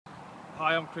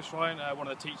Hi, I'm Chris Ryan, one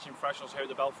of the teaching professionals here at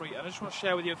the Belfry, and I just want to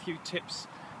share with you a few tips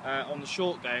on the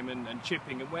short game and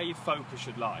chipping and where your focus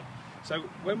should lie. So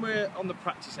when we're on the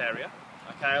practice area,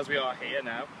 okay, as we are here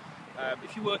now,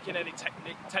 if you work in any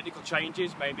technical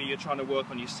changes, maybe you're trying to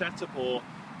work on your setup or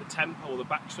the tempo or the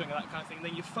backswing and that kind of thing,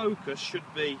 then your focus should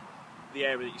be the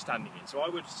area that you're standing in. So I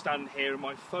would stand here and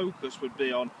my focus would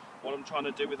be on what I'm trying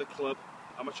to do with the club.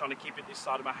 Am I trying to keep it this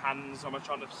side of my hands? Am I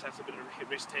trying to set up a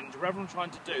wrist hinge? Whatever I'm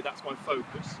trying to do, that's my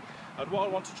focus. And what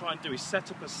I want to try and do is set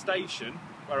up a station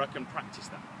where I can practice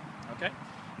that. Okay?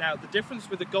 Now, the difference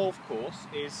with the golf course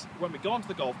is when we go onto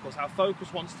the golf course, our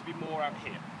focus wants to be more out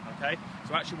here. Okay?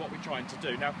 So actually what we're trying to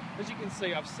do. Now, as you can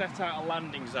see, I've set out a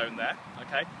landing zone there,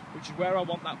 okay, which is where I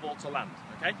want that ball to land.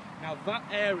 Okay? Now, that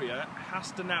area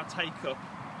has to now take up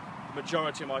the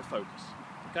majority of my focus.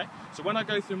 Okay? So when I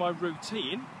go through my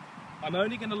routine, I'm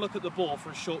only going to look at the ball for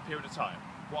a short period of time.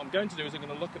 What I'm going to do is I'm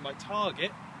going to look at my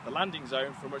target, the landing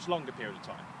zone, for a much longer period of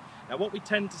time. Now what we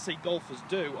tend to see golfers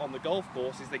do on the golf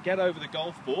course is they get over the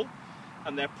golf ball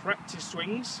and their practice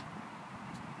swings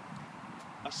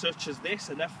are such as this,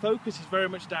 and their focus is very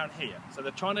much down here. So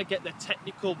they're trying to get their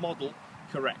technical model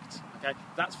correct. Okay,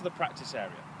 that's for the practice area.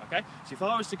 Okay, so if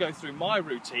I was to go through my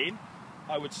routine,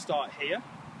 I would start here,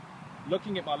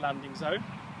 looking at my landing zone.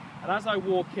 And as I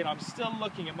walk in, I'm still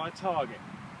looking at my target,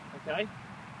 okay?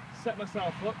 Set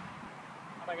myself up,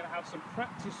 and I'm going to have some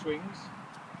practice swings,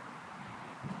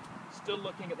 still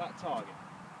looking at that target,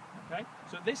 okay?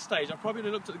 So at this stage, I've probably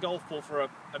looked at the golf ball for a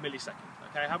millisecond,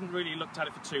 okay? I haven't really looked at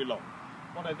it for too long.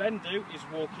 What I then do is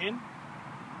walk in,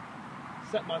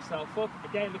 set myself up,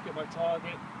 again look at my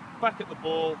target, back at the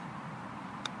ball,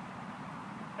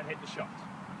 and hit the shot,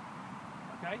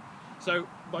 okay? So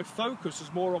my focus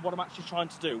is more on what I'm actually trying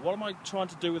to do. What am I trying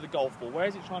to do with the golf ball? Where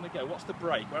is it trying to go? What's the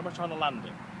break? Where am I trying to land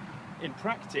it? In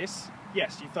practice,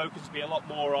 yes, your focus will be a lot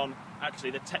more on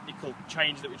actually the technical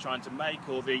change that we're trying to make,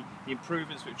 or the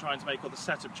improvements we're trying to make, or the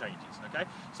setup changes, okay?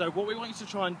 So what we want you to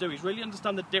try and do is really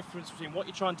understand the difference between what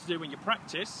you're trying to do when you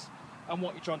practice and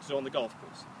what you're trying to do on the golf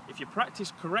course. If you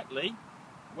practice correctly,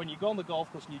 when you go on the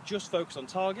golf course and you just focus on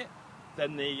target,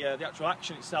 then the actual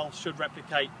action itself should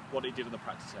replicate what it did in the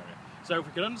practice area. So if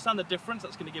we can understand the difference,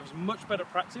 that's going to give us much better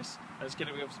practice, and it's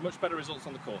going to give us much better results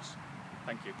on the course.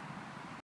 Thank you.